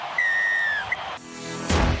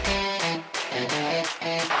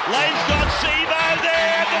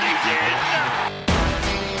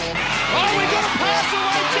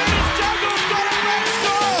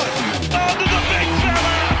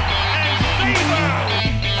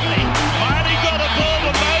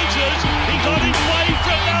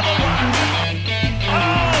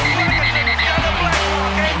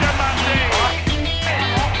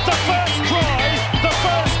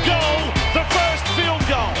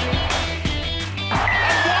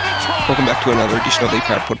Welcome back to another edition of the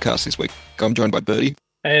Parrot Podcast this week. I'm joined by Birdie.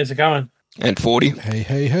 Hey, how's it going? And 40.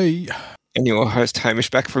 Hey. And your host, Hamish,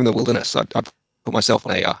 back from the wilderness. I put myself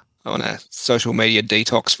on a social media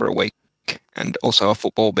detox for a week and also a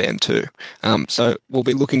football ban too. So we'll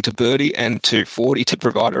be looking to Birdie and to 40 to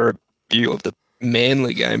provide a review of the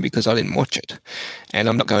Manly game because I didn't watch it. And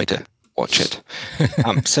I'm not going to watch it.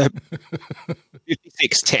 So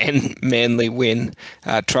 56-10 Manly win.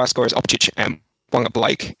 Try scorers Optic and Wanga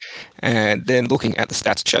Blake. And then looking at the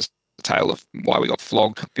stats, shows the tale of why we got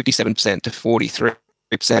flogged. 57% to 43%,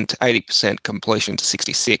 80% completion to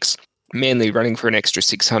 66%. Manly running for an extra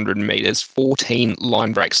 600 metres, 14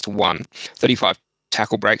 line breaks to 1, 35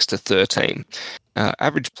 tackle breaks to 13.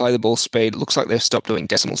 Average play the ball speed, looks like they've stopped doing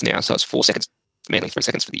decimals now, so it's 4 seconds for Manly, 3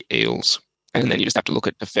 seconds for the Eels. And then you just have to look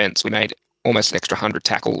at defence. We made almost an extra 100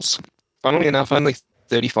 tackles. Funnily enough, only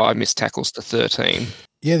 35 missed tackles to 13.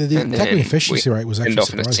 Yeah, the tackling efficiency rate was actually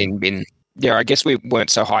surprising. Off in a sin bin. Yeah, I guess we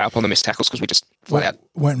weren't so high up on the missed tackles because we just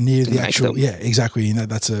weren't near the actual. Yeah, exactly. You know,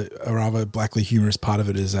 that's a rather blackly humorous part of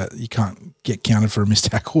it is that you can't get counted for a missed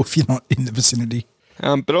tackle if you're not in the vicinity.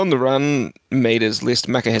 But on the run meters list,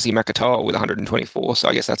 Makahesi Makatoa with 124, so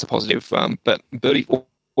I guess that's a positive. But Birdie, what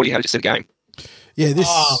do you have to see the game? Yeah,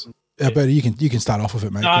 Birdie, you can start off with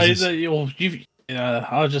it, mate. No, I thought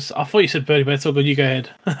you said Birdie, but it's all good. You go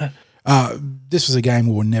ahead. This was a game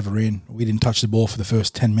we were never in. We didn't touch the ball for the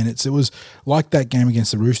first 10 minutes. It was like that game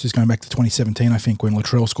against the Roosters going back to 2017, I think, when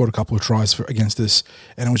Latrell scored a couple of tries against us,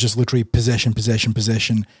 and it was just literally possession for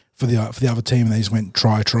the other team, and they just went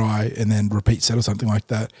try, and then repeat set or something like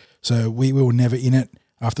that. So we were never in it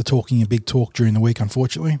after talking a big talk during the week,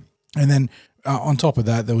 unfortunately. And then on top of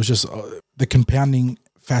that, there was just the compounding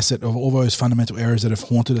facet of all those fundamental errors that have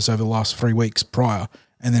haunted us over the last 3 weeks prior.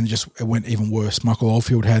 And then it went even worse. Michael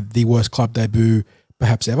Oldfield had the worst club debut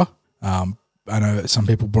perhaps ever. I know that some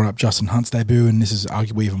people brought up Justin Hunt's debut, and this is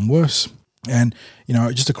arguably even worse. And, you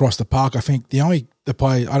know, just across the park, I think the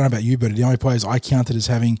players, I don't know about you, but the only players I counted as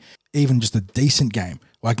having even just a decent game,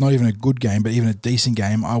 like not even a good game, but even a decent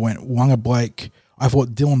game, I went Wanga Blake. I thought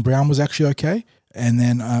Dylan Brown was actually okay. And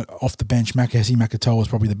then off the bench, Makahesi Makatoa was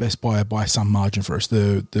probably the best player by some margin for us,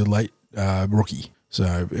 the late rookie.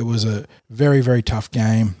 So it was a very, very tough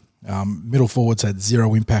game. Middle forwards had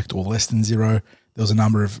zero impact or less than zero. There was a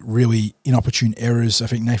number of really inopportune errors. I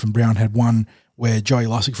think Nathan Brown had one where Joey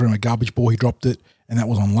Lussick threw him a garbage ball. He dropped it, and that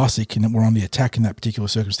was on Lussick, and we're on the attack in that particular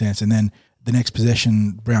circumstance. And then the next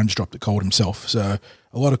possession, Brown just dropped it cold himself. So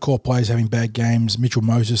a lot of core players having bad games. Mitchell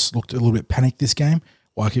Moses looked a little bit panicked this game,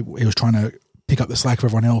 like he was trying to pick up the slack for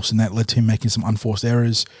everyone else, and that led to him making some unforced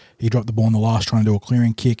errors. He dropped the ball in the last trying to do a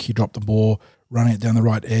clearing kick. He dropped the ball running it down the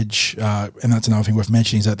right edge, and that's another thing worth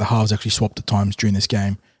mentioning is that the halves actually swapped at times during this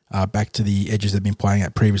game back to the edges they've been playing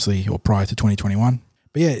at previously or prior to 2021.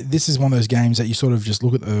 But yeah, this is one of those games that you sort of just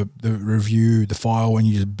look at the review, the file, and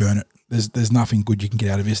you just burn it. There's nothing good you can get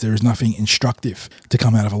out of this. There is nothing instructive to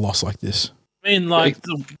come out of a loss like this. I mean, like,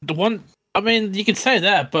 the one, I mean, you can say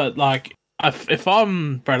that, but like, if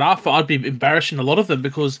I'm Brad Arthur, I'd be embarrassing a lot of them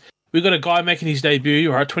because we've got a guy making his debut,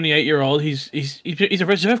 right, 28-year-old, he's a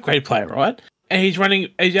reserve grade player, right? And he's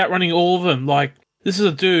outrunning all of them. Like, this is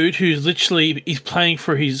a dude who's literally, he's playing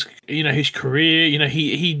for his career. You know,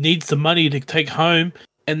 he needs the money to take home.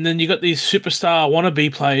 And then you got these superstar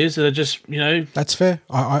wannabe players that are just, you know. That's fair.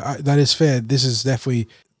 That is fair. This is definitely,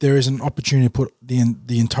 there is an opportunity to put the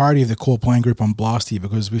entirety of the core playing group on blast here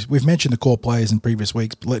because we've mentioned the core players in previous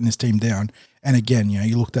weeks letting this team down. And again, you know,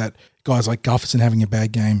 you looked at guys like Gufferson having a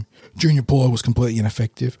bad game. Junior Paulo was completely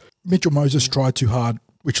ineffective. Mitchell Moses tried too hard,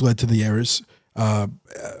 which led to the errors.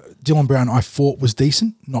 Dylan Brown, I thought, was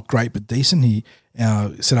decent. Not great, but decent. He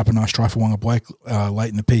set up a nice try for Wanga Blake late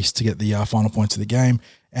in the piece to get the final points of the game.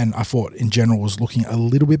 And I thought, in general, was looking a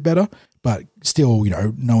little bit better, but still, you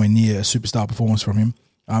know, nowhere near a superstar performance from him.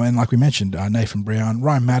 And like we mentioned, Nathan Brown,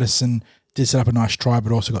 Ryan Madison did set up a nice try,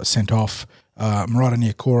 but also got sent off. Marata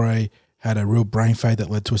Niokore had a real brain fade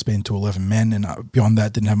that led to us being to 11 men, and beyond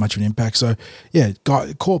that, didn't have much of an impact. So, yeah,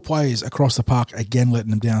 core players across the park, again,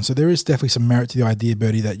 letting them down. So there is definitely some merit to the idea,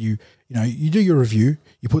 Birdie, that you do your review,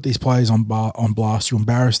 you put these players on blast, you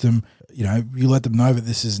embarrass them, you know, you let them know that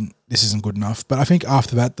this isn't good enough. But I think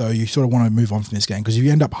after that, though, you sort of want to move on from this game because if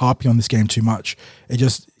you end up harping on this game too much, it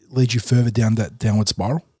just leads you further down that downward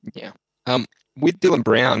spiral. Yeah. With Dylan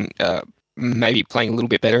Brown, maybe playing a little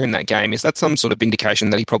bit better in that game, is that some sort of indication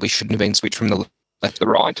that he probably shouldn't have been switched from the left to the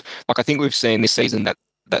right? Like, I think we've seen this season that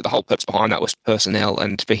the whole purpose behind that was personnel,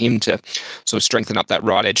 and for him to sort of strengthen up that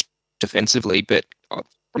right edge defensively. But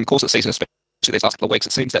from the course of the season, especially these last couple of weeks,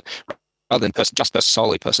 it seems that rather than just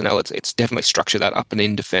solely personnel, it's definitely structure. That up and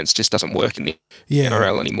in defense just doesn't work in the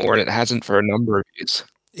NRL anymore, and it hasn't for a number of years.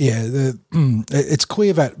 Yeah, it's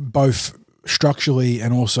clear that both structurally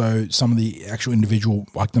and also some of the actual individual,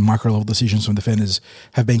 like the micro level decisions from defenders,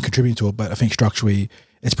 have been contributing to it. But I think structurally,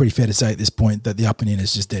 it's pretty fair to say at this point that the up and in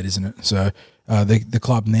is just dead, isn't it? So the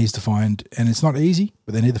club needs to find, and it's not easy,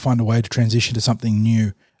 but they need to find a way to transition to something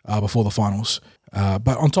new before the finals.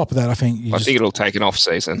 But on top of that, I think it'll take an off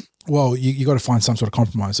season. Well, you got to find some sort of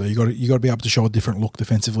compromise. So you got to be able to show a different look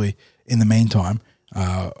defensively in the meantime,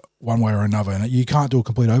 one way or another. And you can't do a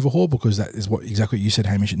complete overhaul because that is exactly what you said,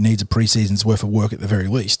 Hamish. It needs a pre-season's worth of work at the very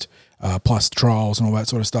least, plus trials and all that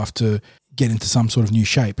sort of stuff to get into some sort of new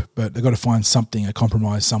shape. But they've got to find something, a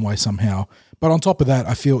compromise, some way, somehow. But on top of that,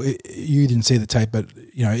 I feel you didn't see the tape, but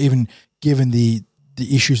even given the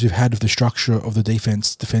issues we've had with the structure of the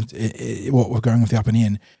defense, what we're going with the up and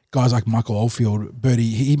in, guys like Michael Oldfield, Birdie,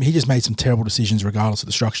 he just made some terrible decisions regardless of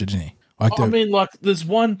the structure, didn't he? There's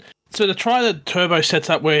one. So the try that Turbo sets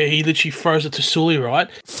up where he literally throws it to Sully, right?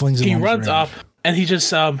 Flings it. He runs up and he just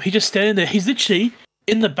standing there. He's literally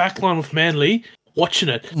in the back line with Manly watching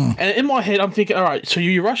it. And in my head, I'm thinking, all right, so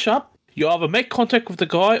you rush up, you either make contact with the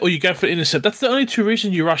guy or you go for intercept. That's the only two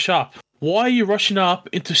reasons you rush up. Why are you rushing up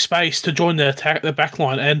into space to join the back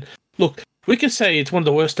line? And look, we can say it's one of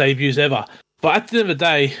the worst debuts ever. But at the end of the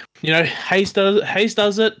day, Hayes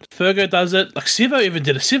does it, Fergo does it, like Sivo even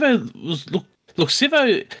did it.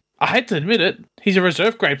 Sivo, I hate to admit it, he's a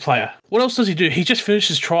reserve grade player. What else does he do? He just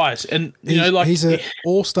finishes tries. And he's an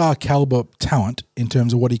all-star caliber talent in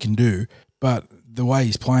terms of what he can do, but the way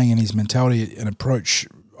he's playing and his mentality and approach,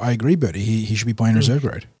 I agree, Bertie, he should be playing reserve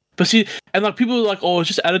grade. But see, and like people are like, oh, it's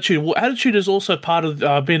just attitude. Well, attitude is also part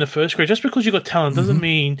of being a first grade. Just because you got talent doesn't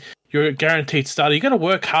mean you're a guaranteed starter. You got to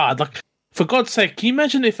work hard. Like, for God's sake, can you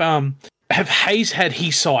imagine if Hayes had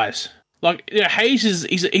his size? Like, Hayes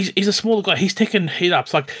he's a smaller guy. He's taking hit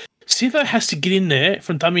ups. Like, Sivo has to get in there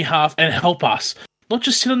from dummy half and help us. Not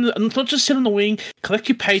just sit on the wing, collect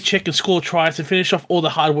your paycheck and score tries and finish off all the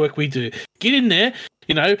hard work we do. Get in there,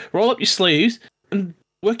 roll up your sleeves and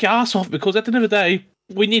work your ass off, because at the end of the day,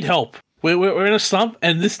 we need help. We're in a slump,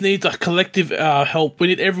 and this needs a collective help. We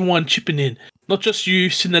need everyone chipping in, not just you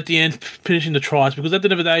sitting at the end finishing the tries. Because at the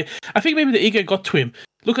end of the day, I think maybe the ego got to him.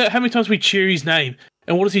 Look at how many times we cheer his name,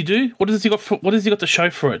 and what does he do? What has he got to show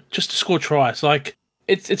for it? Just to score tries. Like,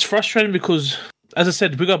 it's frustrating because, as I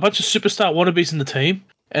said, we got a bunch of superstar wannabes in the team,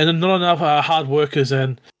 and not enough hard workers.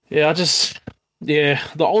 And the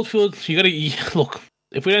Oldfield, you got to look.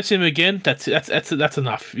 If we don't see him again, that's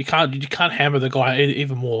enough. You can't hammer the guy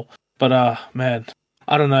even more. But man,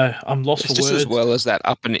 I don't know. I'm lost for words. Just as well as that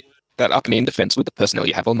up and in defence with the personnel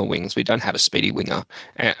you have on the wings, we don't have a speedy winger,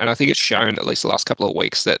 and I think it's shown at least the last couple of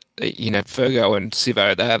weeks that Fergo and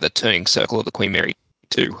Sivo, they have the turning circle of the Queen Mary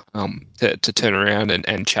too, to turn around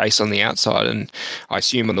and chase on the outside. And I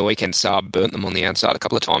assume on the weekend Saab burnt them on the outside a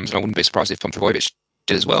couple of times, and I wouldn't be surprised if Tom Trbojevic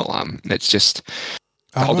did as well. It's just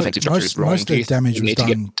the whole defensive structure is wrong. Most of the damage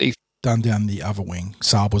was done down the other wing.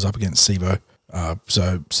 Saab was up against Sivo.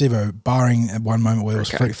 So Sivo, barring at one moment where it was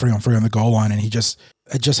 3-on-3 on the goal line, and he just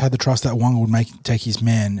had the trust that Wonga would take his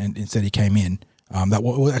man, and instead he came in.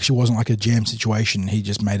 That actually wasn't like a jam situation. He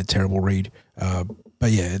just made a terrible read. But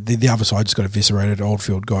yeah, the other side just got eviscerated.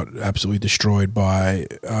 Oldfield got absolutely destroyed by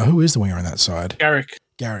who is the winger on that side? Garrick.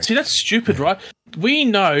 See, that's stupid, right? We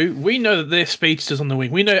know that they're speedsters on the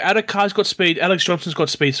wing. We know Addocar's got speed, Alex Johnson's got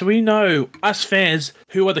speed. So we know, us fans,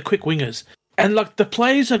 who are the quick wingers. And like, the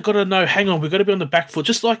players have got to know, hang on, we've got to be on the back foot.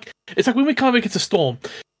 Just like, it's like when we come up against a storm,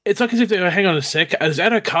 it's like as if they go, hang on a sec, is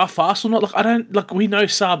Addocar fast or not? We know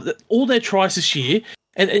Saab, that all their tries this year,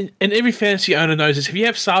 and every fantasy owner knows this. If you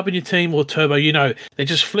have Saab in your team or Turbo, they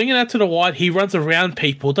just fling it out to the wide. He runs around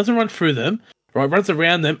people, doesn't run through them, right? Runs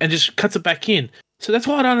around them and just cuts it back in. So that's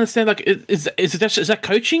why I don't understand. Like, is that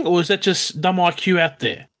coaching, or is that just dumb IQ out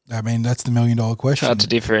there? I mean, that's the $1 million question. Hard to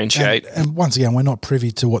differentiate. And once again, we're not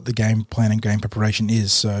privy to what the game plan and game preparation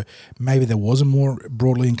is. So maybe there was a more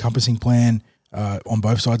broadly encompassing plan on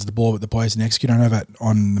both sides of the ball, but the players didn't execute. I know that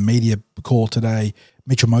on the media call today,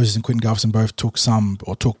 Mitchell Moses and Quinton Gutherson both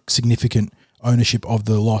took significant ownership of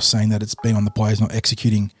the loss, saying that it's been on the players not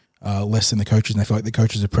executing less than the coaches, and they feel like the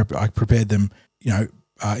coaches have prepared them, in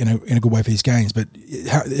a good way for these games. But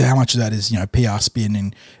how much of that is PR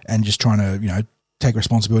spin and just trying to take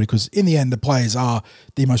responsibility, because in the end the players are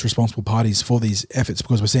the most responsible parties for these efforts,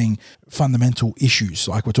 because we're seeing fundamental issues,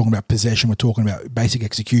 like we're talking about possession, we're talking about basic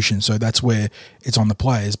execution, so that's where it's on the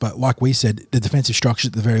players. But like we said, the defensive structure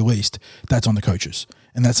at the very least, that's on the coaches,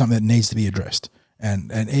 and that's something that needs to be addressed.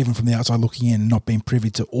 And even from the outside looking in and not being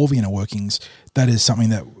privy to all the inner workings, that is something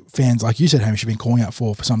that fans, like you said, Hamish, have been calling out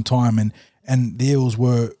for some time. And the Eels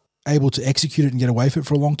were able to execute it and get away with it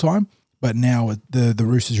for a long time. But now the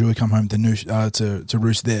Roosters really come home to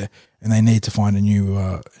roost there, and they need to find a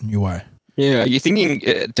new way. Yeah, you're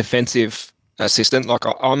thinking defensive assistant. Like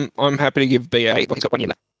I'm happy to give BA. Like he's got 1 year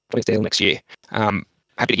left next year. Happy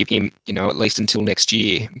to give him, at least until next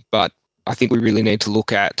year. But I think we really need to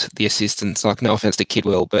look at the assistants. Like, no offense to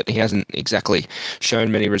Kidwell, but he hasn't exactly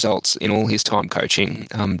shown many results in all his time coaching.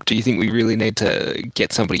 Do you think we really need to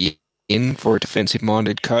get somebody in for a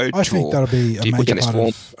defensive-minded coach? I think that'll be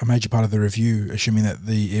a major part of the review, assuming that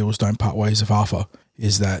the Eels don't part ways with Arthur,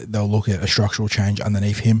 is that they'll look at a structural change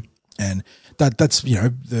underneath him. And that's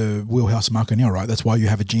the wheelhouse of Mark O'Neill, right? That's why you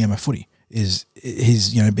have a GM of footy, is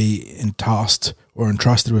he's be tasked or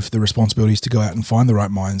entrusted with the responsibilities to go out and find the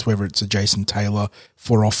right minds, whether it's a Jason Taylor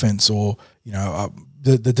for offense or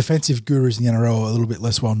the defensive gurus in the NRL are a little bit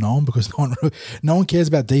less well known because no one cares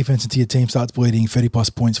about defense until your team starts bleeding 30 plus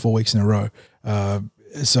points 4 weeks in a row.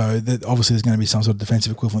 So that obviously there's going to be some sort of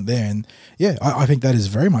defensive equivalent there, and I think that is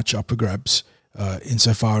very much up for grabs.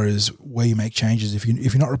 Insofar as where you make changes, if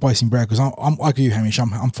you're not replacing Brad, because I'm like you, Hamish,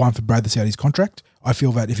 I'm fine for Brad to see out his contract. I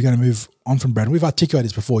feel that if you're going to move on from Brad, and we've articulated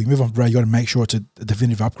this before, you move on from Brad, you got to make sure it's a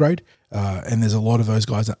definitive upgrade. And there's a lot of those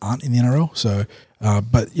guys that aren't in the NRL. So,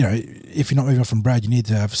 but if you're not moving on from Brad, you need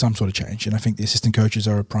to have some sort of change. And I think the assistant coaches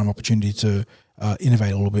are a prime opportunity to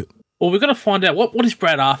innovate a little bit. Well, we've got to find out what is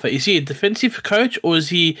Brad Arthur. Is he a defensive coach or is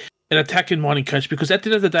he an attacking minded coach? Because at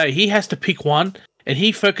the end of the day, he has to pick one. And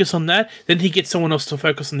he focus on that, then he gets someone else to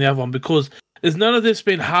focus on the other one, because there's none of this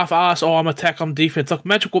being half-assed, I'm attack, I'm defense. Like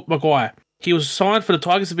Magic Maguire, he was signed for the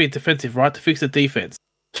Tigers to be defensive, right, to fix the defense.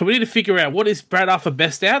 So we need to figure out what is Brad Arthur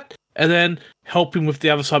best at, and then help him with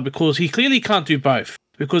the other side, because he clearly can't do both.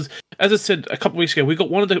 Because, as I said a couple of weeks ago, we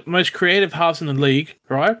got one of the most creative halves in the league,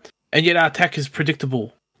 right, and yet our attack is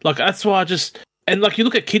predictable. Like, that's why and like you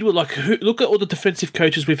look at Kidwood, look at all the defensive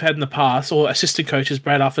coaches we've had in the past, or assistant coaches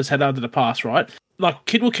Brad Arthur's had under the past, right? Like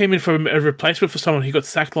Kidwell came in for a replacement for someone who got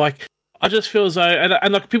sacked. Like, I just feel as though,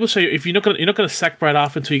 and like people say, if you're not gonna sack Brad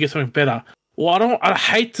Arthur until you get something better. Well, I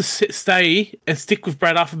hate to stay and stick with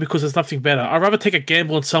Brad Arthur because there's nothing better. I'd rather take a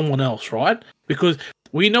gamble on someone else, right? Because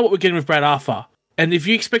we know what we're getting with Brad Arthur, and if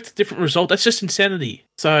you expect a different result, that's just insanity.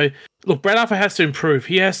 So look, Brad Arthur has to improve.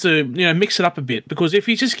 He has to mix it up a bit, because if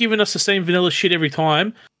he's just giving us the same vanilla shit every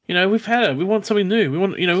time. We've had it. We want something new. We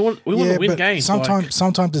want to win games.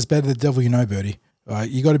 Sometimes it's better the devil you know, Birdie.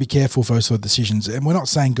 You got to be careful for those sort of decisions. And we're not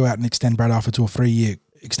saying go out and extend Brad Arthur to a 3-year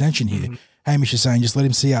extension here. Mm-hmm. Hamish is saying just let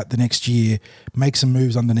him see out the next year, make some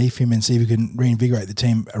moves underneath him, and see if we can reinvigorate the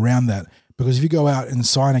team around that. Because if you go out and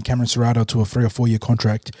sign a Cameron Serrato to a 3 or 4 year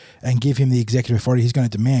contract and give him the executive authority, he's going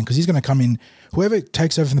to demand, because he's going to come in. Whoever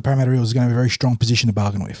takes over from the Parramatta Eels is going to have a very strong position to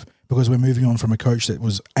bargain with, because we're moving on from a coach that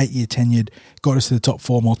was 8-year tenured, got us to the top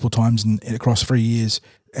 4 multiple times across 3 years,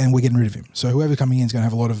 and we're getting rid of him. So whoever coming in is going to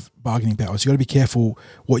have a lot of bargaining power. So you've got to be careful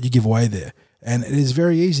what you give away there. And it is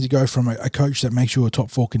very easy to go from a coach that makes you a top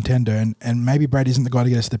 4 contender, and maybe Brad isn't the guy to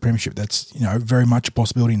get us to the premiership. That's very much a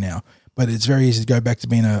possibility now. But it's very easy to go back to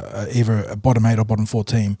being either a bottom 8 or bottom 4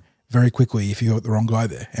 team very quickly if you got the wrong guy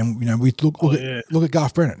there. And we look at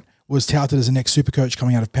Garth Brennan, was touted as the next super coach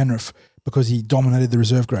coming out of Penrith because he dominated the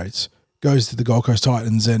reserve grades. Goes to the Gold Coast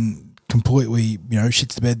Titans and completely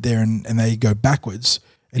shits the bed there, and they go backwards.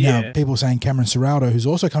 And now people are saying Cameron Serrato, who's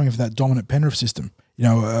also coming from that dominant Penrith system,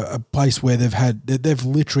 a place where they've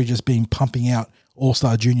literally just been pumping out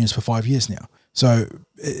all-star juniors for 5 years now. So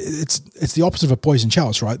it's the opposite of a poison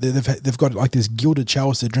chalice, right? They've got like this gilded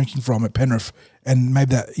chalice they're drinking from at Penrith, and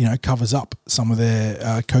maybe that covers up some of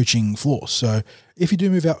their coaching flaws. So if you do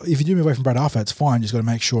move away from Brad Arthur, it's fine. Just got to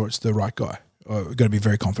make sure it's the right guy. We've got to be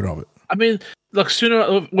very confident of it. I mean, like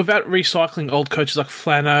sooner without recycling old coaches like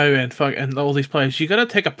Flano and all these players, you got to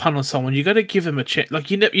take a punt on someone. You got to give them a chance. Like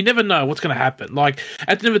you never know what's going to happen. Like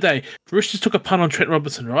at the end of the day, Roosters took a punt on Trent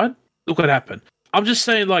Robinson, right? Look what happened. I'm just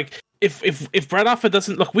saying, like if Brad Arthur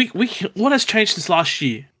doesn't what has changed since last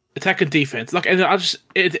year? Attack and defense. Like, and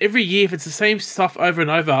every year if it's the same stuff over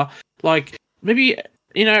and over, like maybe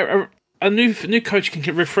a new coach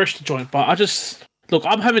can refresh the joint. But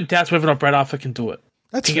I'm having doubts whether or not Brad Arthur can do it.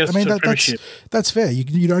 That's fair.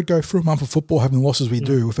 You don't go through a month of football having the losses we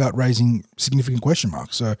do without raising significant question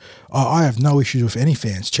marks. So I have no issues with any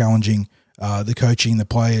fans challenging the coaching, the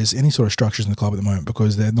players, any sort of structures in the club at the moment,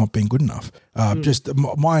 because they're not being good enough. Just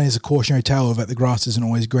mine is a cautionary tale that the grass isn't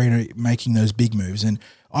always greener, making those big moves. And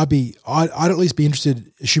I'd at least be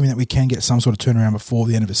interested, assuming that we can get some sort of turnaround before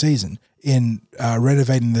the end of the season, in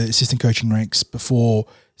renovating the assistant coaching ranks before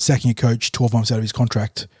sacking a coach 12 months out of his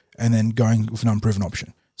contract and then going with an unproven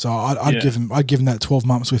option. So I'd give him that 12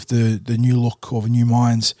 months with the new look or the new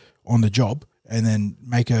minds on the job, and then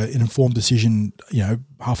make an informed decision,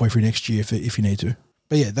 halfway through next year if you need to.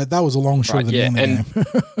 But yeah, that was a long shot of the game.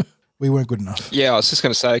 We weren't good enough. Yeah, I was just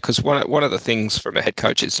going to say, because one of the things from a head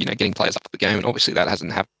coach is, getting players up for the game, and obviously that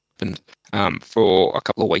hasn't happened for a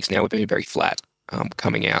couple of weeks now. We've been very flat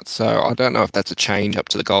coming out. So I don't know if that's a change up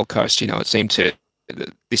to the Gold Coast. It seemed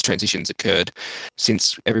this transition's occurred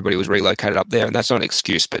since everybody was relocated up there, and that's not an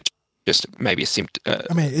excuse, but just maybe a symptom.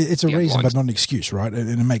 It's a reason, but not an excuse, right? And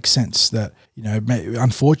it makes sense that,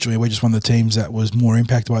 unfortunately, we're just one of the teams that was more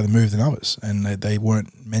impacted by the move than others, and they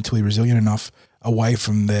weren't mentally resilient enough away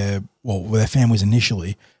from their families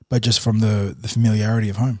initially, but just from the familiarity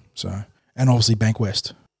of home. So, and obviously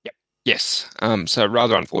Bankwest. Yep. Yes. So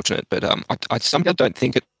rather unfortunate, but I somehow don't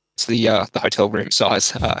think it's the hotel room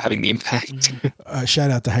size having the impact.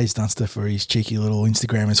 Shout out to Hayes Dunster for his cheeky little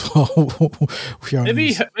Instagram as well.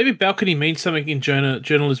 maybe balcony means something in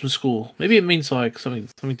journalism school. Maybe it means like something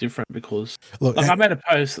different, because I made a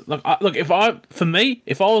post. If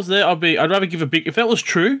I was there, I'd rather give if that was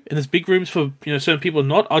true and there's big rooms for certain people,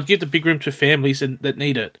 not, I'd give the big room to families that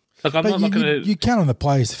need it. You count on the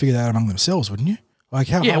players to figure that out among themselves, wouldn't you? Like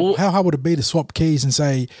how hard would it be to swap keys and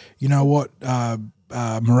say, you know what,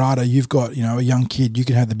 Murata, you've got a young kid, you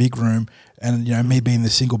can have the big room, and me being the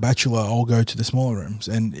single bachelor, I'll go to the smaller rooms.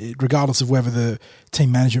 And regardless of whether the team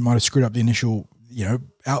management might have screwed up the initial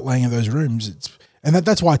outlaying of those rooms,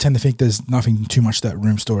 that's why I tend to think there's nothing too much to that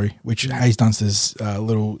room story, which Hayes Dunster's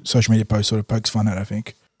little social media post sort of pokes fun at, I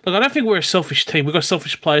think. Look, I don't think we're a selfish team. We've got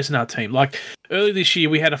selfish players in our team. Like, early this year,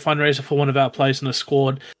 we had a fundraiser for one of our players in the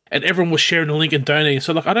squad, and everyone was sharing the link and donating.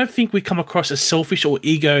 So, I don't think we come across as selfish or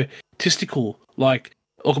egotistical, like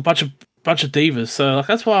a bunch of divas. So,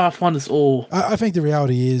 that's why I find this all... I think the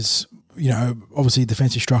reality is, obviously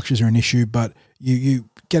defensive structures are an issue, but you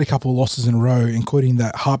get a couple of losses in a row, including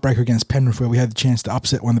that heartbreaker against Penrith, where we had the chance to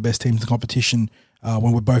upset one of the best teams in the competition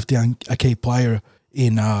when we're both down a key player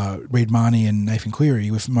in Reid Marnie and Nathan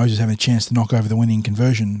Cleary, with Moses having a chance to knock over the winning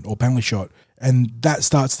conversion or penalty shot. And that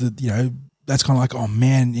starts that's kind of like, oh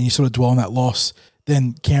man, and you sort of dwell on that loss.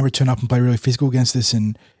 Then Canberra turn up and play really physical against us,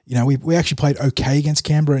 and we actually played okay against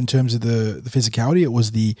Canberra in terms of the physicality. It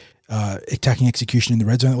was the attacking execution in the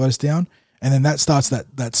red zone that let us down. And then that starts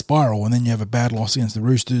that spiral, and then you have a bad loss against the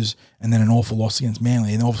Roosters, and then an awful loss against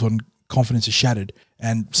Manly, and all of a sudden confidence is shattered.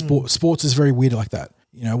 And sports is very weird like that.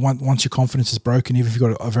 Once your confidence is broken, even if you've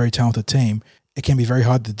got a very talented team, it can be very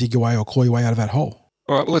hard to dig away or claw your way out of that hole.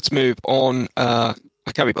 All right, well, let's move on. I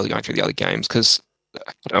can't be bothered going through the other games because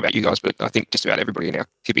I don't know about you guys, but I think just about everybody in our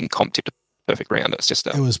tipping comp tipped a perfect round. It's just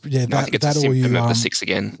I think it's a symptom of the six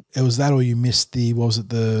again. It was that, or you missed the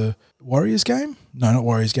Warriors game? No, not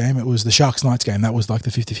Warriors game. It was the Sharks Knights game. That was like the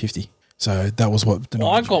 50-50. So that was what...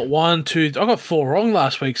 I got 4 wrong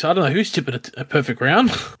last week, so I don't know who's tipping a perfect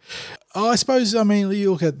round. I suppose,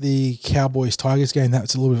 you look at the Cowboys-Tigers game,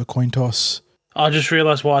 that's a little bit of a coin toss. I just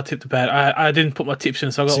realised why I tipped the bad. I didn't put my tips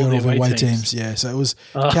in, so I got all the away teams. Yeah, so it was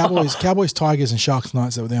Cowboys, Tigers, and Sharks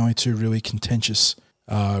Knights that were the only two really contentious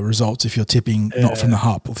results if you're tipping not from the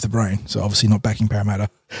heart, but with the brain. So obviously not backing Parramatta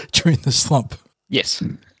during the slump. Yes.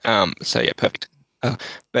 Perfect.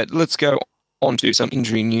 But let's go on to some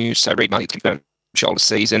injury news. So Reid Marnie confirmed shoulder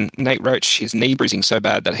season. Nate Roach, his knee bruising so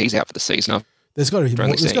bad that he's out for the season. There's got to be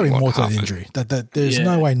more to the injury. There's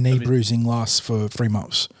no way knee bruising lasts for 3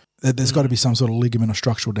 months. There's got to be some sort of ligament or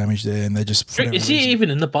structural damage there, and they just... Is he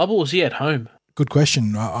even in the bubble, or is he at home? Good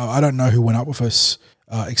question. I don't know who went up with us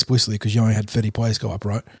explicitly, because you only had 30 players go up,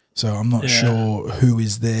 right? So I'm not sure who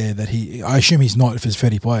is there that he... I assume he's not if there's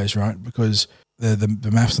 30 players, right? Because the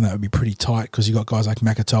maths on that would be pretty tight, because you got guys like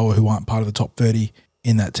Makatoa who aren't part of the top 30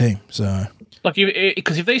 in that team. So...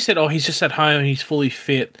 Because if they said, oh, he's just at home and he's fully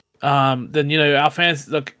fit, then, our fans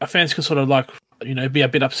can sort of be a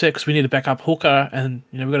bit upset because we need a backup hooker, and,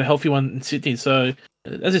 we've got a healthy one in Sydney. So,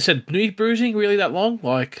 as I said, knee bruising really that long?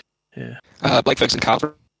 Blake Ferguson,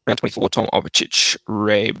 Carver, round 24, Tom Oberchich,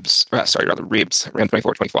 ribs, around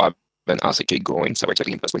 24-25, and RCG groin. So we're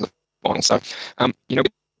expecting him first week of the final. So,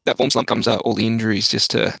 that form slump comes all the injuries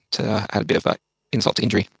just to add a bit of insult to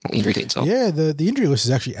injury, or injury to insult. Yeah, the injury list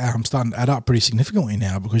is actually starting to add up pretty significantly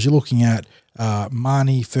now, because you're looking at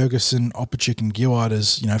Marnie, Ferguson, Opachik, and Gillard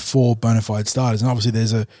as 4 bona fide starters, and obviously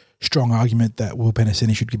there's a strong argument that Will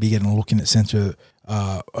Penasini should be getting a look in at centre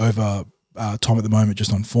over Tom at the moment,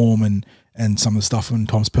 just on form and some of the stuff in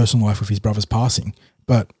Tom's personal life with his brother's passing.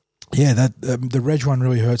 But Yeah, that the Reg one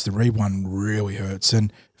really hurts. The Reed one really hurts.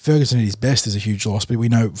 And Ferguson at his best is a huge loss, but we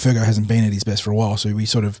know Fergo hasn't been at his best for a while, so we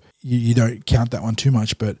sort of you don't count that one too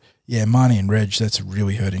much. But yeah, Marnie and Reg, that's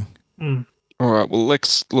really hurting. Mm. All right, well,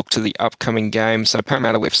 let's look to the upcoming game. So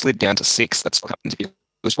Parramatta, we've slid down to 6. That's what happens if you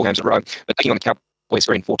lose 4 games in a row. But taking on the Cowboys,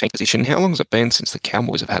 we're in 14th position. How long has it been since the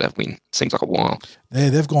Cowboys have had a win? Seems like a while.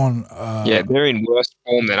 They've gone. Yeah, they're in worse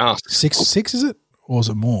form than us. 6 is it, or is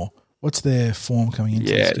it more? What's their form coming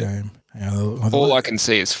into this game? All I can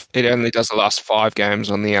see is it only does the last 5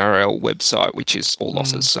 games on the RL website, which is all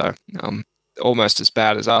losses, so almost as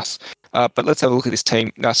bad as us. But let's have a look at this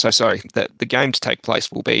team. The game to take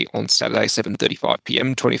place will be on Saturday, 7:35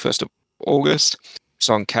 p.m, 21st of August. It's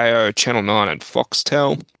on KO, Channel 9 and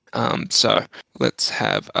Foxtel. So let's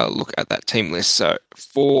have a look at that team list. So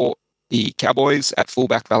for the Cowboys, at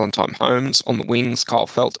fullback, Valentine Holmes. On the wings, Kyle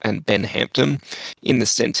Felt and Ben Hampton. In the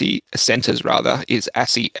centres, is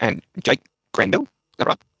Assey and Jake Granville. Is that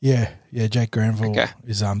right? Yeah, Jake Granville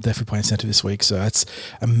is definitely playing centre this week, so that's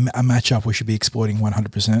a matchup we should be exploiting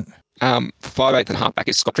 100%. 5'8" and halfback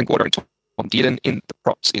is Scott Drinkwater and Tom Dearden. In the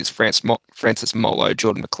props is Francis Molo,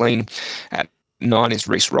 Jordan McLean. At 9 is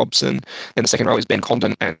Reece Robson. Then the second row is Ben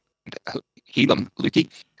Condon and Helam Lukey.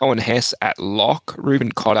 Owen Hess at lock.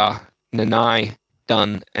 Reuben Cotter, Nanai,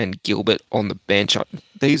 Dunn and Gilbert on the bench.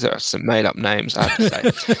 These are some made-up names, I have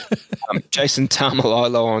to say. Jason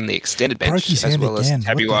Tamalolo on the extended bench, as well as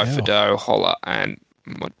Tabuai, Fido, Holler and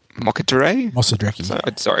Mokatare.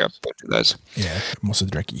 Mosadreki. Sorry, I butchered those. Yeah,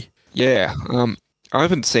 Mosadreki. Yeah, I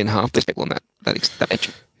haven't seen half these people on that bench.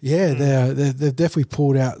 Yeah, they've definitely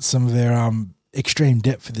pulled out some of their extreme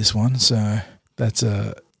depth for this one, so that's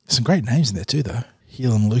some great names in there too, though.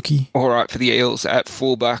 Helam Lukey. All right, for the Eels, at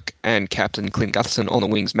fullback and captain Clint Gutherson. On the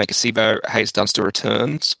wings, Makasibo. Hayes Dunster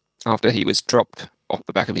returns after he was dropped off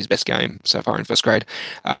the back of his best game so far in first grade.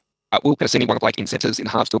 Will Penisini, Wonga Blake in centres. In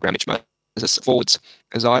halves, still Brownich Moses. Forwards,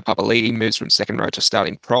 Isaiah Papali'i moves from second row to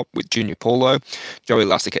starting prop with Junior Paulo. Joey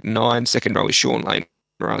Lussick at 9. Second row is Sean Lane.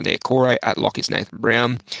 Around there, Corey. At lock is Nathan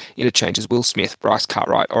Brown. Interchanges Will Smith, Bryce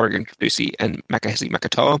Cartwright, Oregon Kafusi and Makahesi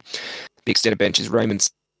Makatoa. The extended bench is Raymond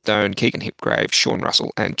Stone, Keegan Hipgrave, Sean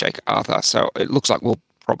Russell and Jake Arthur. So it looks like we'll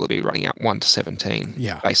probably be running out 1 to 17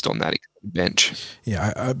 based on that bench.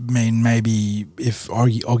 Yeah, I mean, maybe if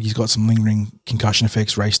Oggie's got some lingering concussion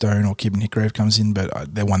effects, Ray Stone or Keegan Hipgrave comes in,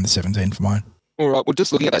 but they're 1 to 17 for mine. All right, well,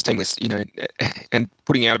 just looking at those team lists, and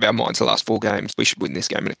putting out of our minds the last 4 games, we should win this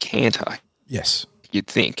game in a canter. Yes. You'd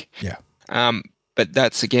think. Yeah. But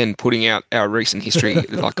that's, again, putting out our recent history.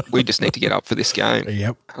 Like, we just need to get up for this game.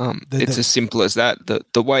 Yep. It's as simple as that.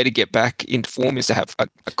 The way to get back into form is to have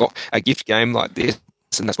a gift game like this,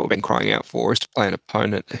 and that's what we've been crying out for, is to play an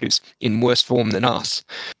opponent who's in worse form than us.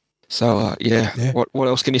 So, what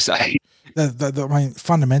else can you say? I mean,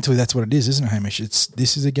 fundamentally, that's what it is, isn't it, Hamish?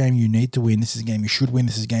 This is a game you need to win. This is a game you should win.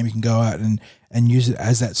 This is a game you can go out and use it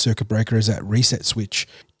as that circuit breaker, as that reset switch.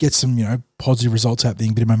 Get some, positive results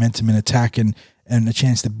happening, a bit of momentum in attack, and a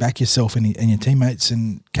chance to back yourself and your teammates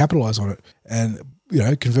and capitalize on it. And,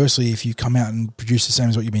 conversely, if you come out and produce the same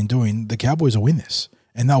as what you've been doing, the Cowboys will win this,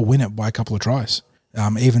 and they'll win it by a couple of tries.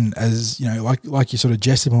 Even as, like you sort of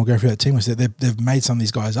jested when we'll go through that team list, they've made some of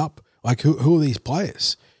these guys up. Like, who are these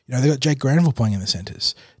players? They've got Jake Granville playing in the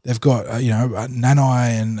centres. They've got, Nanai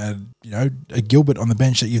and, a Gilbert on the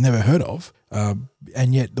bench that you've never heard of.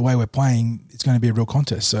 And yet the way we're playing, it's going to be a real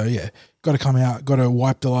contest. So, got to come out, got to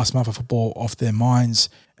wipe the last month of football off their minds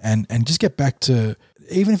and just get back to,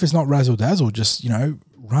 even if it's not razzle-dazzle, just,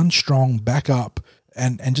 run strong, back up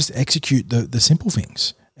and just execute the simple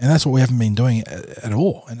things. And that's what we haven't been doing at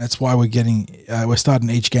all. And that's why we're starting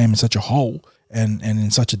each game in such a hole and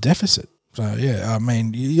in such a deficit. So, I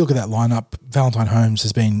mean, you look at that lineup, Valentine Holmes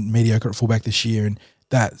has been mediocre at fullback this year, and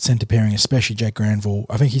that centre pairing, especially Jake Granville,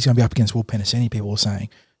 I think he's going to be up against Will Penisini, people are saying.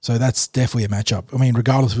 So that's definitely a matchup. I mean,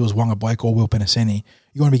 regardless if it was Wonga Blake or Will Penisini,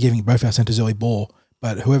 you're going to be giving both our centres early ball,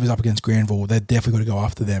 but whoever's up against Granville, they're definitely going to go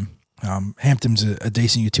after them. Hampton's a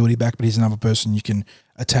decent utility back, but he's another person you can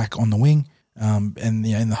attack on the wing. And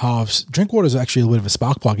in the halves, Drinkwater's actually a little bit of a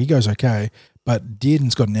spark plug. He goes okay, but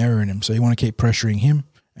Dearden's got an error in him, so you want to keep pressuring him.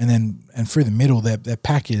 And through the middle, their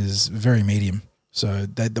pack is very medium. So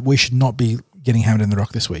that we should not be getting hammered in the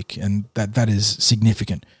ruck this week, and that is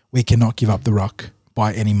significant. We cannot give up the ruck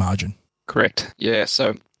by any margin. Correct. Yeah,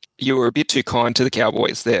 so you were a bit too kind to the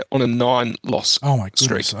Cowboys there on a 9-loss Oh, my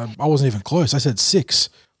goodness. streak. I wasn't even close. I said 6.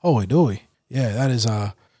 Holy dooly. Yeah, that is...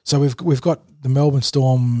 So we've got the Melbourne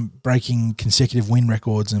Storm breaking consecutive win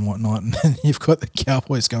records and whatnot, and then you've got the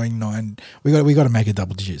Cowboys going 9. We got to make it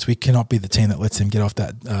double digits. We cannot be the team that lets them get off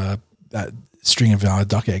that string of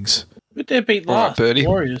duck eggs. Who'd they beat All right, last? Birdie.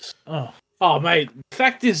 Warriors. Oh, mate. The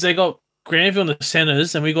fact is, they got Granville in the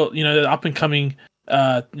centers, and we got the up and coming,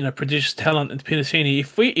 prodigious talent in Pinasini.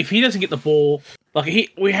 If he doesn't get the ball,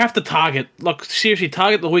 we have to target, seriously,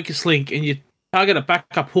 target the weakest link, and you target a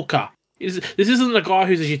backup hooker. This isn't a guy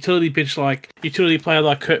who's a utility player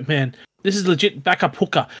like Kurt Mann. This is legit backup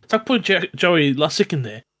hooker. It's like putting Joey Lussick in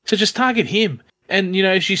there. So just target him. And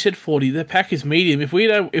as you said, 40, the pack is medium.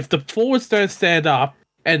 If the forwards don't stand up,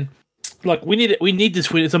 and we need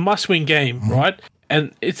this win. It's a must-win game, right?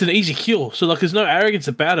 And it's an easy kill. So there's no arrogance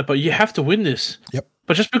about it, but you have to win this. Yep.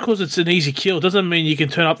 But just because it's an easy kill doesn't mean you can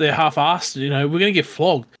turn up there half-assed. We're going to get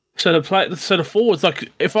flogged. So the forwards,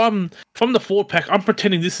 if I'm the forward pack, I'm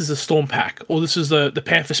pretending this is a Storm pack or this is the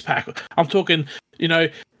Panthers pack. I'm talking,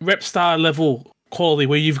 rep star level quality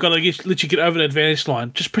where you've got to literally get over the advantage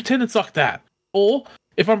line. Just pretend it's like that. Or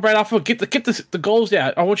if I'm Brad Arthur, get the goals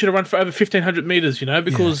out. I want you to run for over 1,500 meters.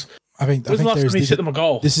 Because I think the last time you set them a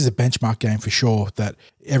goal? This is a benchmark game for sure. That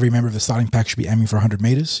every member of the starting pack should be aiming for 100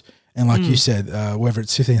 meters. And like you said, whether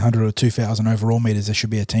it's 1,500 or 2,000 overall meters, there should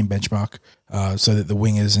be a team benchmark so that the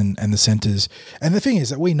wingers and the centres. And the thing is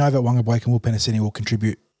that we know that Wanga Blake and Will Penasini will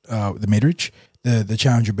contribute the meterage. The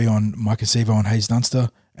challenge will be on Mike Acevo and Hayes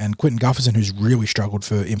Dunster and Quinton Gufferson, who's really struggled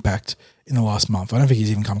for impact in the last month. I don't think he's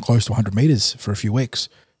even come close to 100 metres for a few weeks.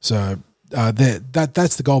 So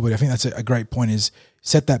that's the goal, but I think that's a great point, is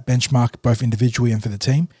set that benchmark both individually and for the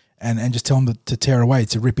team. And just tell them to tear away,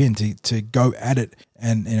 to rip in, to go at it,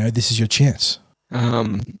 and this is your chance.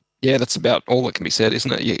 Yeah, that's about all that can be said,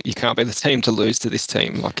 isn't it? You can't be the team to lose to this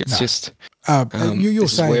team. Just you're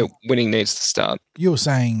saying where winning needs to start. You were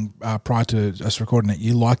saying prior to us recording it,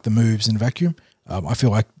 you like the moves in vacuum. I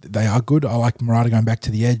feel like they are good. I like Murata going back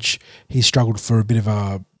to the edge. He's struggled for a bit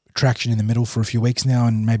of traction in the middle for a few weeks now,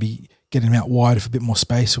 and maybe getting him out wide for a bit more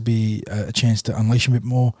space will be a chance to unleash him a bit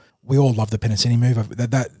more. We all love the Penasini move.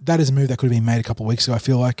 That is a move that could have been made a couple of weeks ago, I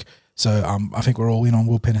feel like. So I think we're all in on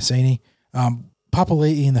Will Penasini.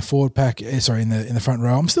 Papali'i in the forward pack, in the front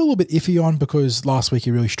row, I'm still a little bit iffy on because last week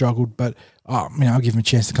he really struggled, but I'll give him a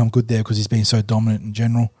chance to come good there because he's been so dominant in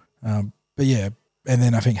general. But yeah, and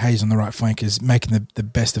then I think Hayes on the right flank is making the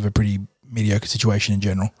best of a pretty mediocre situation in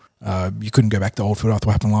general. You couldn't go back to Old Field after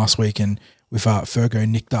what happened last week, and with Fergo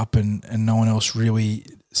nicked up and no one else really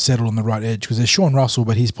settled on the right edge, because there's Sean Russell,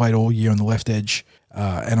 but he's played all year on the left edge,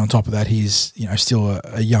 and on top of that, he's still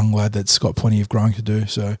a young lad that's got plenty of growing to do.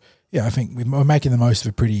 So yeah, I think we're making the most of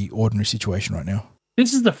a pretty ordinary situation right now.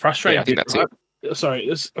 This is the frustrating bit, right? Sorry,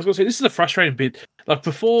 I was going to say, this is the frustrating bit.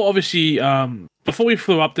 Before, obviously, before we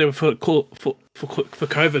flew up there for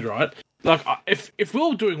COVID, right? If we're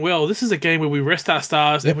all doing well, this is a game where we rest our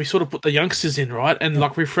stars and we sort of put the youngsters in, right? And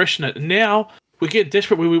refreshing it. And now we get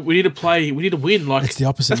desperate. We need to play. We need to win. It's the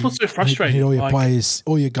opposite. That's what's so frustrating. You need all your players,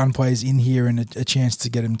 all your gun players in here, and a chance to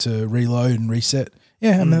get them to reload and reset.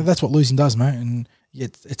 Yeah, I mean that's what losing does, mate. And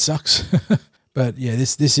it sucks. But yeah,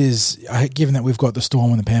 this is, given that we've got the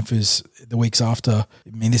Storm and the Panthers the weeks after.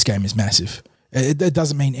 I mean, this game is massive. It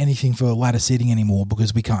doesn't mean anything for ladder seeding anymore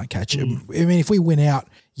because we can't catch it. I mean, if we win out,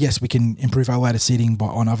 yes, we can improve our ladder seeding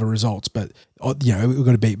on other results, but we've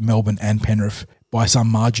got to beat Melbourne and Penrith by some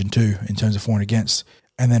margin too in terms of for and against,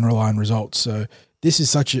 and then rely on results. So this is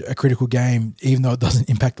such a critical game, even though it doesn't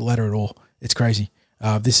impact the ladder at all. It's crazy.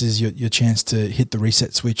 This is your chance to hit the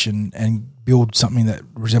reset switch and build something that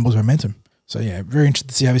resembles momentum. So yeah, very interested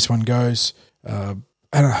to see how this one goes. I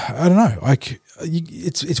don't know.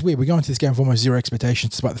 It's weird. We're going to this game with almost zero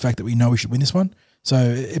expectations, despite the fact that we know we should win this one. So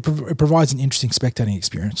it provides an interesting spectating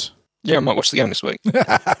experience. Yeah, I might watch the game this week.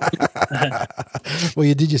 Well,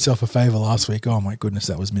 you did yourself a favour last week. Oh my goodness,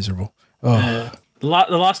 that was miserable. Oh. The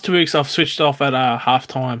last 2 weeks I've switched off at half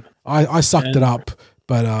time. I sucked it up,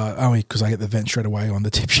 but only because I get the vent straight away on the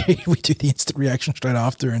tip sheet. We do the instant reaction straight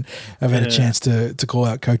after, and I've had a chance to call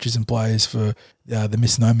out coaches and players for the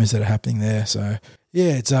misnomers that are happening there. So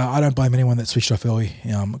yeah, it's I don't blame anyone that switched off early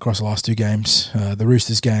across the last two games. The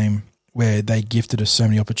Roosters game, where they gifted us so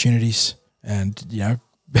many opportunities, and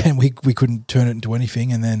and we couldn't turn it into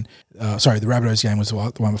anything. And then the Rabbitohs game was the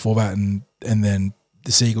one before that, and then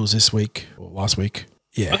the Seagulls this week or last week.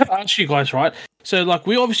 Yeah, I got to ask you guys, right? So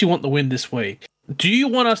we obviously want the win this week. Do you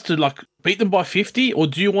want us to beat them by 50, or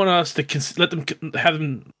do you want us to let them have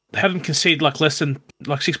them concede less than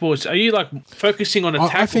 6 points? Are you focusing on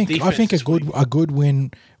attack? I think a good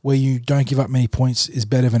win where you don't give up many points is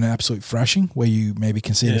better than an absolute thrashing where you maybe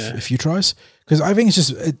concede a few tries. Because I think it's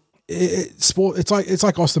just sport. It's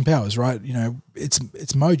like Austin Powers, right? It's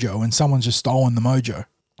mojo, and someone's just stolen the mojo.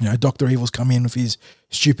 Dr. Evil's come in with his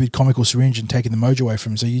stupid comical syringe and taking the mojo away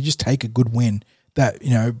from him. So you just take a good win that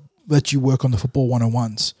lets you work on the football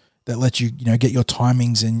 101s. that let you, get your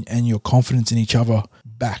timings and your confidence in each other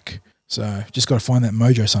back. So just got to find that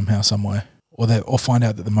mojo somehow, somewhere, or find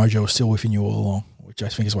out that the mojo is still within you all along, which I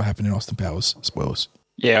think is what happened in Austin Powers spoilers.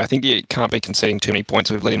 Yeah, I think you can't be conceding too many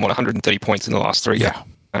points. We've let in 130 points in the last 3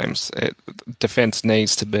 games. Defense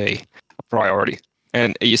needs to be a priority.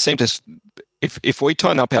 And you seem to, if we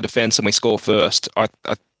tighten up our defense and we score first,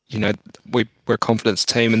 we're a confidence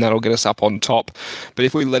team and that'll get us up on top. But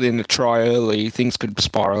if we let in a try early, things could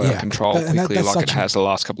spiral out of control quickly, like it has the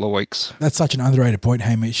last couple of weeks. That's such an underrated point,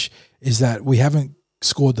 Hamish, is that we haven't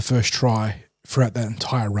scored the first try throughout that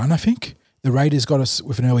entire run, I think. The Raiders got us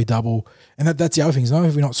with an early double. And that's the other thing, is not only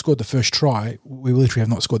have we not scored the first try, we literally have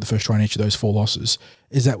not scored the first try in each of those 4 losses,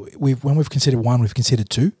 is that when we've considered 1, we've considered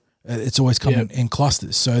 2. It's always come in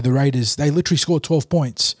clusters. So the Raiders, they literally scored 12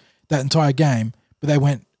 points that entire game, but they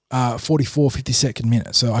went 44, 52nd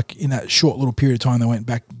minute. So like in that short little period of time, they went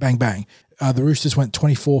back, bang, bang. The Roosters went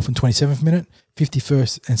 24th and 27th minute,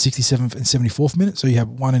 51st and 67th and 74th minute. So you have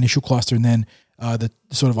one initial cluster and then the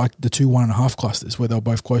sort of like the 2 1.5 clusters where they're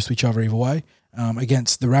both close to each other either way.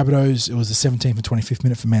 Against the Rabbitohs, it was the 17th and 25th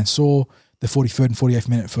minute for Mansour, the 43rd and 48th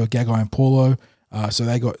minute for Gagai and Paulo. So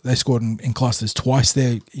they scored in clusters twice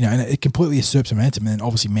there, and it completely usurps momentum. And then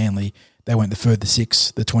obviously Manly, they went the 3rd, the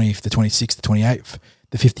 6th, the 20th, the 26th, the 28th,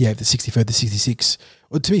 the 58th, the 63rd, the 66th.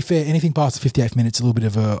 Well, to be fair, anything past the 58th minute, it's a little bit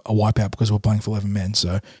of a wipeout because we're playing for 11 men.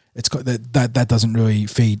 So it's got that doesn't really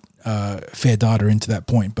feed fair data into that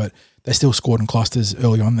point. But they still scored in clusters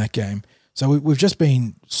early on in that game. So we've just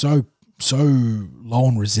been so low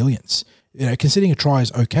on resilience. Conceding a try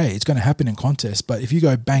is okay. It's going to happen in contests. But if you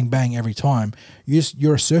go bang, bang every time, you're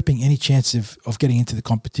usurping any chance of getting into the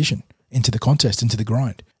competition, into the contest, into the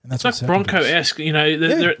grind. And that's it's like Bronco-esque.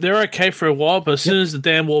 They're okay for a while, but as soon as the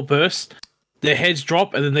damn wall bursts, their heads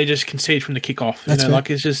drop and then they just concede from the kickoff.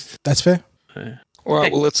 It's just... That's fair. Yeah. All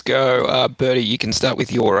right, well, let's go. Bertie, you can start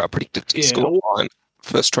with your predicted score line.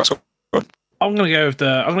 First try score. I'm going to go with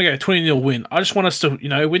 20-0 win. I just want us to,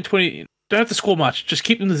 win 20. Don't have to score much. Just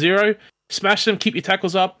keep them to 0. Smash them. Keep your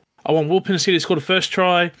tackles up. I want Will Pinasini to score the first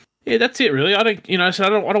try. Yeah, that's it, really. I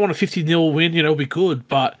don't want a 50-0 win. It'll be good,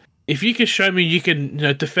 but if you can show me you can,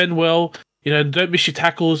 defend well, don't miss your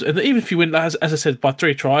tackles, and even if you win, as I said, by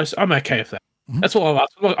 3 tries, I'm okay with that. Mm-hmm. That's all I'm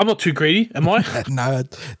asking. I'm not too greedy, am I? No,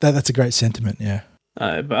 that's a great sentiment. Yeah.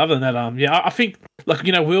 But other than that, I think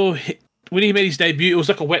Will, when he made his debut, it was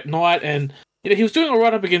like a wet night, and he was doing all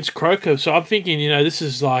right up against Croker. So I'm thinking, this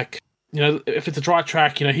is like, if it's a dry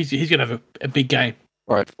track, he's going to have a big game.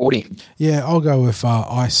 All right, 40. Yeah, I'll go with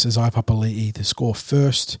Ice as Ipapali'i to score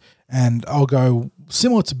first, and I'll go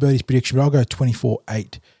similar to Bertie's prediction, but I'll go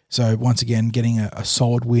 24-8. So once again, getting a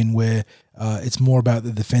solid win where it's more about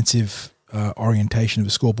the defensive orientation of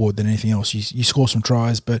the scoreboard than anything else. You score some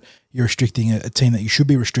tries, but you're restricting a team that you should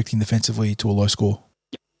be restricting defensively to a low score.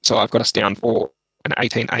 So I've got us down for an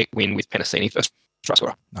 18-8 win with Penasini first try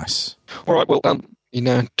scorer. Nice. All right, well,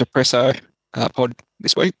 Depresso pod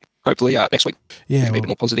this week. Hopefully next week. Yeah, a bit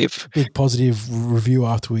more positive. Big positive review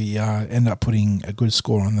after we end up putting a good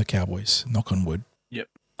score on the Cowboys. Knock on wood. Yep.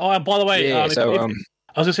 Oh, by the way, I was going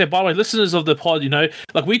to say, by the way, listeners of the pod,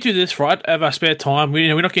 like we do this, right, out of our spare time.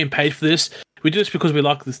 We're not getting paid for this. We do this because we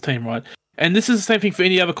like this team, right? And this is the same thing for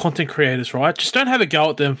any other content creators, right? Just don't have a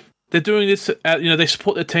go at them. They're doing this, they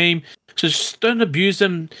support their team. So just don't abuse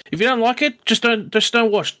them. If you don't like it, just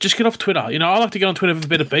don't watch. Just get off Twitter. I like to get on Twitter with a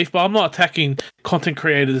bit of beef, but I'm not attacking content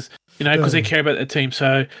creators, because they care about their team.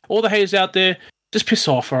 So all the haters out there, just piss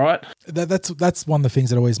off, all right? That's one of the things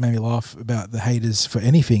that always made me laugh about the haters for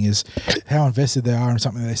anything is how invested they are in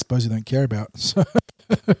something that they supposedly don't care about. So,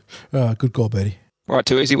 good call, Bertie. All right,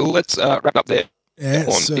 too easy. Well, let's wrap up there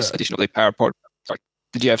on sir. this edition of the Parapod. Sorry,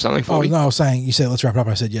 did you have something for me? No, I was saying, you said let's wrap up.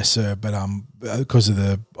 I said yes, sir, but because of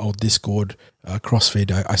the old Discord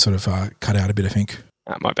crossfeed, I sort of cut out a bit, I think.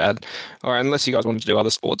 My bad. All right, unless you guys wanted to do other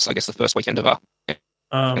sports, I guess the first weekend of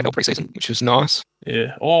NFL preseason, which was nice.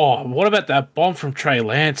 Yeah. Oh, what about that bomb from Trey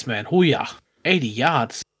Lance, man? Hoo-yah. 80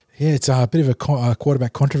 yards. Yeah, it's a bit of a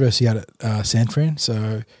quarterback controversy out at San Fran,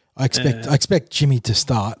 so I expect Jimmy to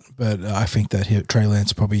start, but I think that Trey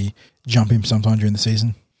Lance will probably jump him sometime during the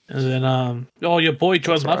season. And then, your boy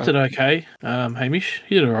Jordan Love did okay. Hamish,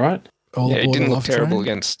 he did all right. He didn't look terrible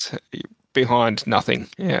against behind nothing.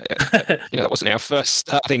 Yeah, that wasn't our first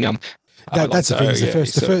starting. That's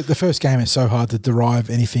the thing. The first game is so hard to derive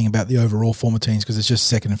anything about the overall form of teams because it's just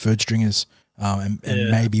second and third stringers, and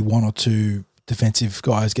maybe one or two defensive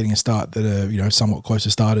guys getting a start that are somewhat close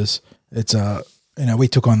to starters. It's we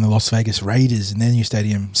took on the Las Vegas Raiders in their new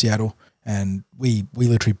stadium, Seattle, and we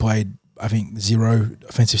literally played I think 0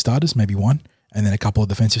 offensive starters, maybe 1, and then a couple of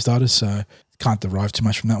defensive starters. So can't derive too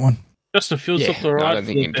much from that one. Justin Fields looked no, alright. I don't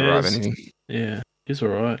think you can derive anything. Yeah, he's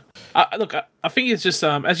alright. Look, I think it's just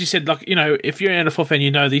as you said, like, you know, if you're an NFL fan,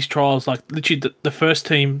 you know these trials, like literally the first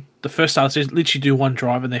team, the first starters literally do one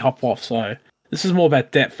drive and they hop off. So this is more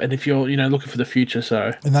about depth, and if you're, you know, looking for the future.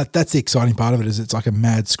 So and that's the exciting part of it, is it's like a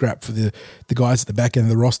mad scrap for the guys at the back end of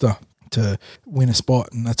the roster to win a spot,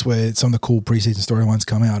 and that's where some of the cool preseason storylines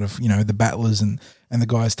come out of, you know, the battlers and the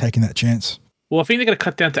guys taking that chance. Well, I think they're going to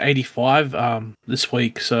cut down to 85 this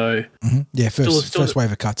week. So yeah, first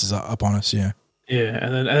wave of cuts is up on us. Yeah,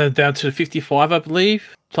 and then down to 55, I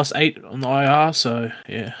believe, plus 8 on the IR. So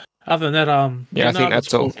yeah, other than that, I think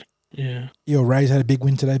that's all. Yeah, your Rays had a big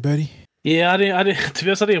win today, Birdie. Yeah, I didn't. To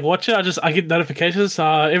be honest, I didn't watch it. I get notifications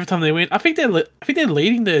every time they win. I think they're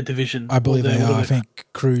leading their division. I believe they are. I think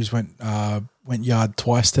Cruz went yard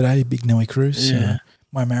twice today. Big Nelly Cruz. Yeah.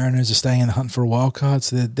 My Mariners are staying in the hunt for a wild card,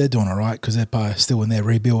 so they're doing all right because they're still in their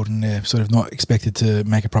rebuild and they're sort of not expected to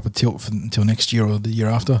make a proper tilt until next year or the year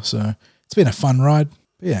after. So it's been a fun ride.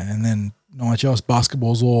 But yeah, and then not much else.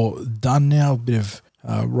 Basketball's all done now. A bit of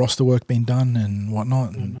roster work being done and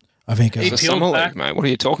whatnot. And I think it's a summer league, mate. What are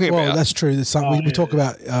you talking about? Well, that's true. We talk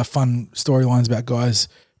about fun storylines about guys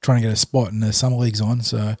trying to get a spot, and the summer league's on.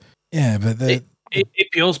 So yeah, but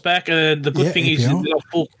EPL's back, and the good thing is they've got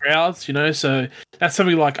full crowds, you know. So that's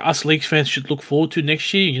something like us Leagues fans should look forward to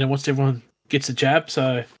next year. You know, once everyone gets a jab.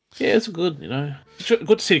 So yeah, it's good. You know, it's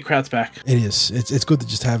good to see the crowds back. It is. It's good to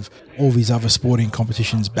just have all these other sporting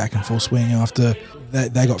competitions back in full swing after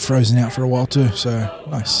they got frozen out for a while too. So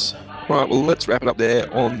nice. Right, well, let's wrap it up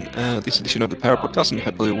there on this edition of the Para Podcast, and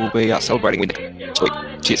hopefully we'll be celebrating with next week.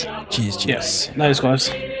 Cheers. Cheers. Yes. Nice,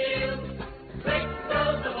 guys.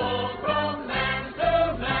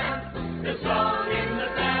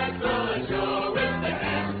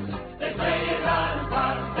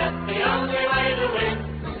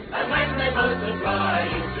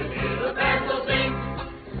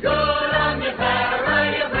 Good on your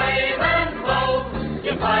para, you brave and bold.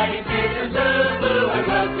 You fight